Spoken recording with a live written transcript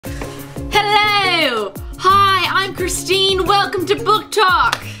Hello! Hi, I'm Christine. Welcome to Book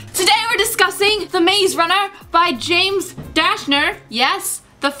Talk. Today we're discussing The Maze Runner by James Dashner. Yes,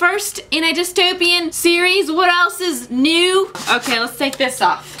 the first in a dystopian series. What else is new? Okay, let's take this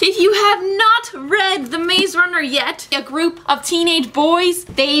off. If you have not read The Maze Runner yet, a group of teenage boys,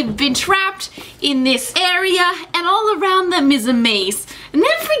 they've been trapped in this area and all around them is a maze. And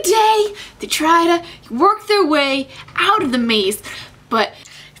every day they try to work their way out of the maze, but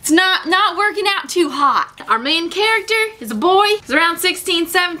it's not working out too hot. Our main character is a boy. He's around 16,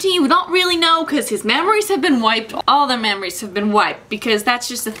 17. We don't really know because his memories have been wiped. All their memories have been wiped because that's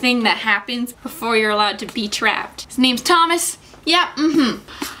just a thing that happens before you're allowed to be trapped. His name's Thomas. Yeah,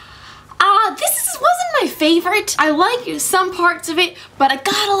 this wasn't my favorite. I like some parts of it, but I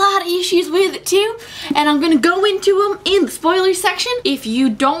got a lot of issues with it too, and I'm gonna go into them in the spoiler section. If you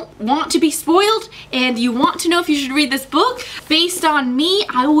don't want to be spoiled and you want to know if you should read this book, based on me,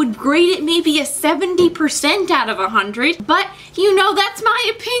 I would grade it maybe a 70% out of 100, but you know, that's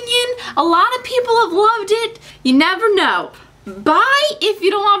my opinion. A lot of people have loved it. You never know. Bye if you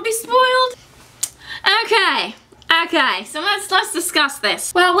don't want to be spoiled. Okay, so let's discuss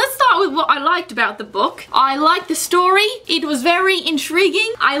this. Well, let's start with what I liked about the book. I liked the story. It was very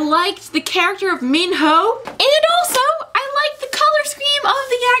intriguing. I liked the character of Min-ho. And also, I liked the color scheme of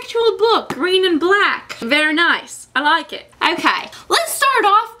the actual book. Green and black. Very nice. I like it. Okay, let's start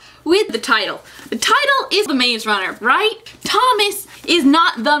off with the title. The title is The Maze Runner, right? Thomas is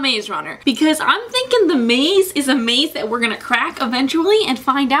not the Maze Runner because I'm thinking the maze is a maze that we're gonna crack eventually and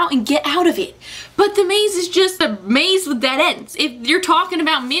find out and get out of it. But the maze is just a maze with dead ends. If you're talking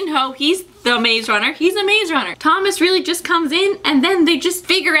about Min-ho, he's the Maze Runner. He's a Maze Runner. Thomas really just comes in and then they just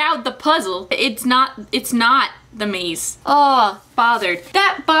figure out the puzzle. It's not the maze. Oh, bothered.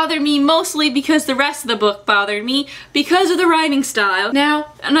 That bothered me mostly because the rest of the book bothered me because of the writing style.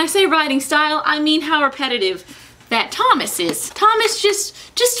 Now, when I say writing style, I mean how repetitive that Thomas is. Thomas just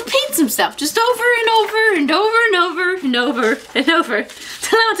repeats himself, just over and over and over and over and over and over.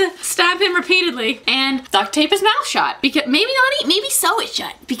 Tell him to stab him repeatedly and duct tape his mouth shut. Because maybe sew it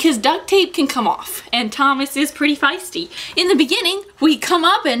shut because duct tape can come off and Thomas is pretty feisty. In the beginning, we come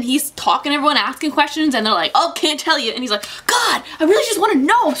up and he's talking to everyone, asking questions, and they're like, oh, can't tell you. And he's like, God, I really just want to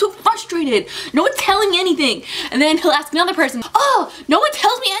know. I'm so frustrated. No one's telling me anything. And then he'll ask another person, oh, no one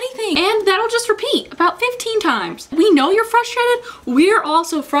tells me anything. And that'll just repeat about 15 times. We know you're frustrated. We're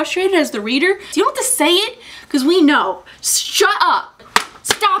also frustrated as the reader. So you don't have to say it because we know. Shut up.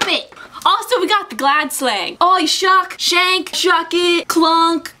 Stop it. Also, we got the glad slang. Oh, you shuck, shank, shuck it,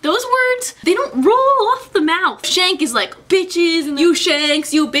 clunk. Those words, they don't roll off the mouth. Shank is like bitches, and you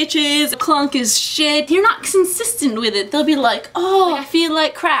shanks, you bitches. Clunk is shit. You're not consistent with it. They'll be like, oh, I feel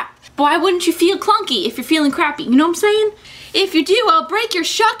like crap. Why wouldn't you feel clunky if you're feeling crappy? You know what I'm saying? If you do, I'll break your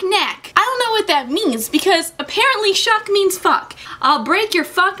shuck neck. I don't know what that means because apparently shuck means fuck. I'll break your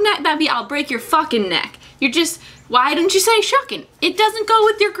fuck neck, that'd be I'll break your fucking neck. You're just, why didn't you say shucking? It doesn't go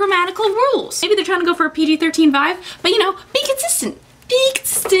with your grammatical rules. Maybe they're trying to go for a PG-13 vibe, but you know, be consistent. Be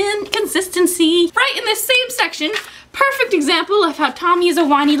consistent, consistency. Right in this same section, perfect example of how Tommy is a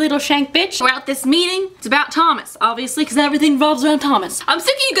whiny little shank bitch. We're at this meeting. It's about Thomas, obviously, because everything revolves around Thomas. I'm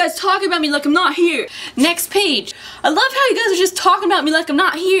sick of you guys talking about me like I'm not here. Next page. I love how you guys are just talking about me like I'm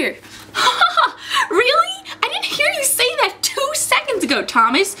not here. Really? I didn't hear you say that 2 seconds ago,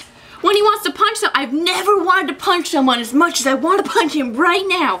 Thomas. When he wants to punch someone, I've never wanted to punch someone as much as I want to punch him right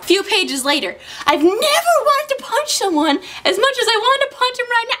now. A few pages later, I've never wanted to punch someone as much as I want to punch him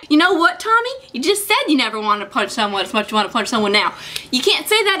right now. You know what, Tommy? You just said you never wanted to punch someone as much as you want to punch someone now. You can't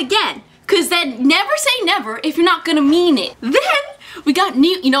say that again, because then never say never if you're not gonna mean it. Then we got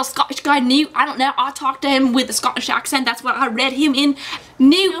Newt, you know, Scottish guy Newt. I don't know, I talked to him with a Scottish accent. That's what I read him in.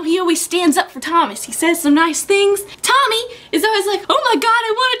 Newt, he always stands up for Thomas. He says some nice things. Tommy is always like, oh my God,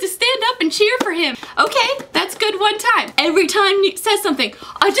 I wanted to stand up and cheer for him. Okay, that's good one time. Every time Newt says something,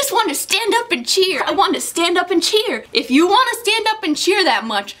 I just want to stand up and cheer. I want to stand up and cheer. If you want to stand up and cheer that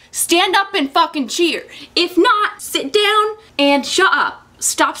much, stand up and fucking cheer. If not, sit down and shut up.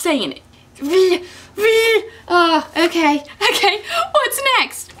 Stop saying it. Okay, what's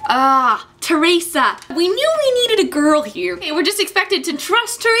next? Teresa. We knew we needed a girl here. Okay, we're just expected to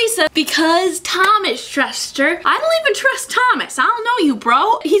trust Teresa because Thomas trusts her. I don't even trust Thomas. I don't know you,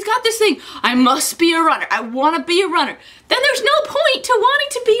 bro. He's got this thing, I must be a runner. I want to be a runner. Then there's no point to wanting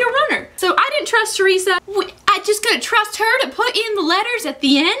to be a runner. So I didn't trust Teresa. I just gonna trust her to put in the letters at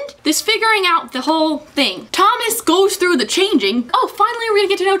the end? This figuring out the whole thing. Thomas goes through the changing. Oh, finally we're gonna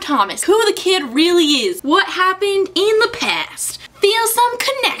get to know Thomas. Who the kid really is. What happened in the past. Feel some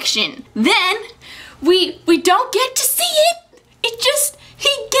connection. Then, we don't get to see it. It just, he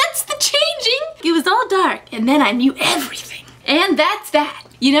gets the changing. It was dark, and then I knew everything. And that's that.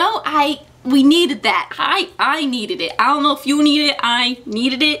 You know, we needed that. I needed it. I don't know if you need it, I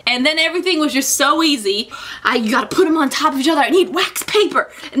needed it. And then everything was just so easy. You gotta put them on top of each other. I need wax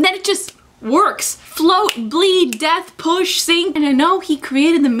paper. And then it just works. Float, bleed, death, push, sink. And I know he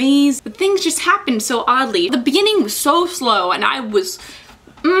created the maze, but things just happened so oddly. The beginning was so slow, and I was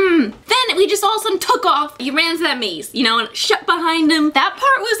then we just all of a sudden took off. He ran to that maze, you know, and it shut behind him. That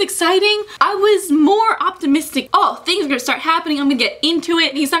part was exciting. I was more optimistic. Oh, things are gonna start happening. I'm gonna get into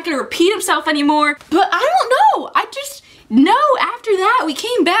it. He's not gonna repeat himself anymore. But I don't know. I just know after that we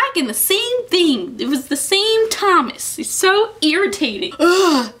came back and the same thing. It was the same Thomas. He's so irritating.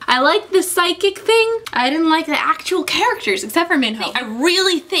 Ugh. I liked the psychic thing. I didn't like the actual characters except for Minho. I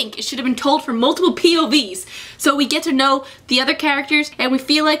really think it should have been told from multiple POVs so we get to know the other characters and we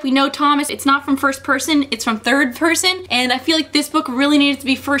feel like we know Thomas. It's not from first person, it's from third person, and I feel like this book really needed to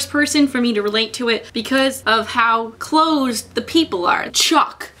be first person for me to relate to it because of how close the people are.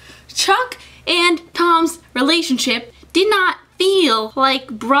 Chuck and Tom's relationship did not feel like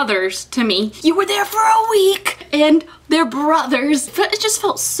brothers to me. You were there for a week and they're brothers. It just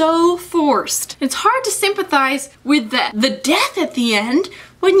felt so forced. It's hard to sympathize with the death at the end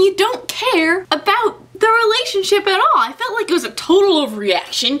when you don't care about the relationship at all. I felt like it was a total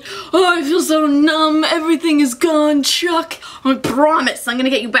overreaction. Oh, I feel so numb. Everything is gone, Chuck. I promise I'm gonna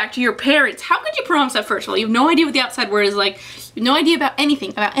get you back to your parents. How could you promise that, first of all? You have no idea what the outside world is like. You have no idea about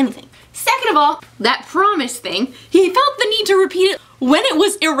anything, Second of all, that promise thing, he felt the need to repeat it when it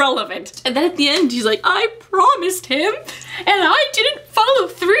was irrelevant. And then at the end, he's like, I promised him, and I didn't follow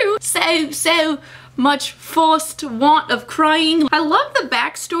through. So much forced want of crying. I love the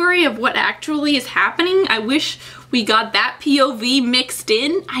backstory of what actually is happening. I wish we got that POV mixed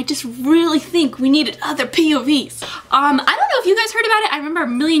in. I just really think we needed other POVs. I don't know if you guys heard about it. I remember a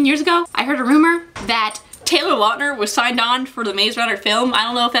million years ago, I heard a rumor that Taylor Lautner was signed on for the Maze Runner film. I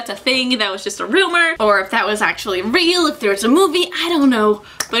don't know if that's a thing, that was just a rumor, or if that was actually real, if there was a movie, I don't know.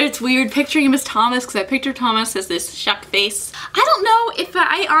 But it's weird picturing him as Thomas, because I picture Thomas as this shocked face. I don't know if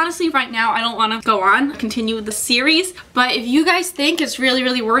I honestly, right now, I don't want to go on, continue with the series, but if you guys think it's really,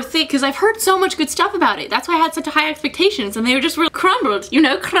 really worth it, because I've heard so much good stuff about it. That's why I had such high expectations, and they were just really crumbled, you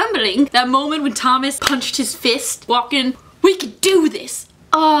know, crumbling. That moment when Thomas punched his fist, walking, we could do this.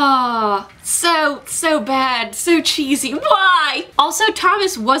 Oh, so bad, so cheesy. Why? Also,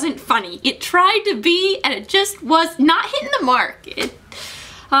 Thomas wasn't funny. It tried to be, and it just was not hitting the mark.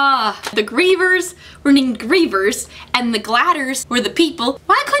 The Grievers were named Grievers, and the Gladders were the people.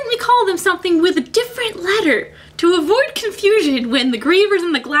 Why couldn't we call them something with a different letter to avoid confusion when the Grievers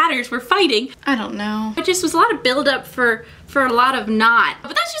and the Gladders were fighting? I don't know. It just was a lot of build up for a lot of not. But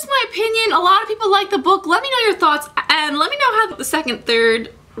that's just my opinion. A lot of people like the book. Let me know your thoughts, and let me know how the second,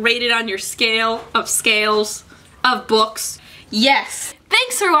 third rated on your scale of scales of books. Yes.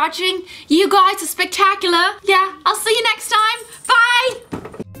 Thanks for watching. You guys are spectacular. Yeah, I'll see you next time.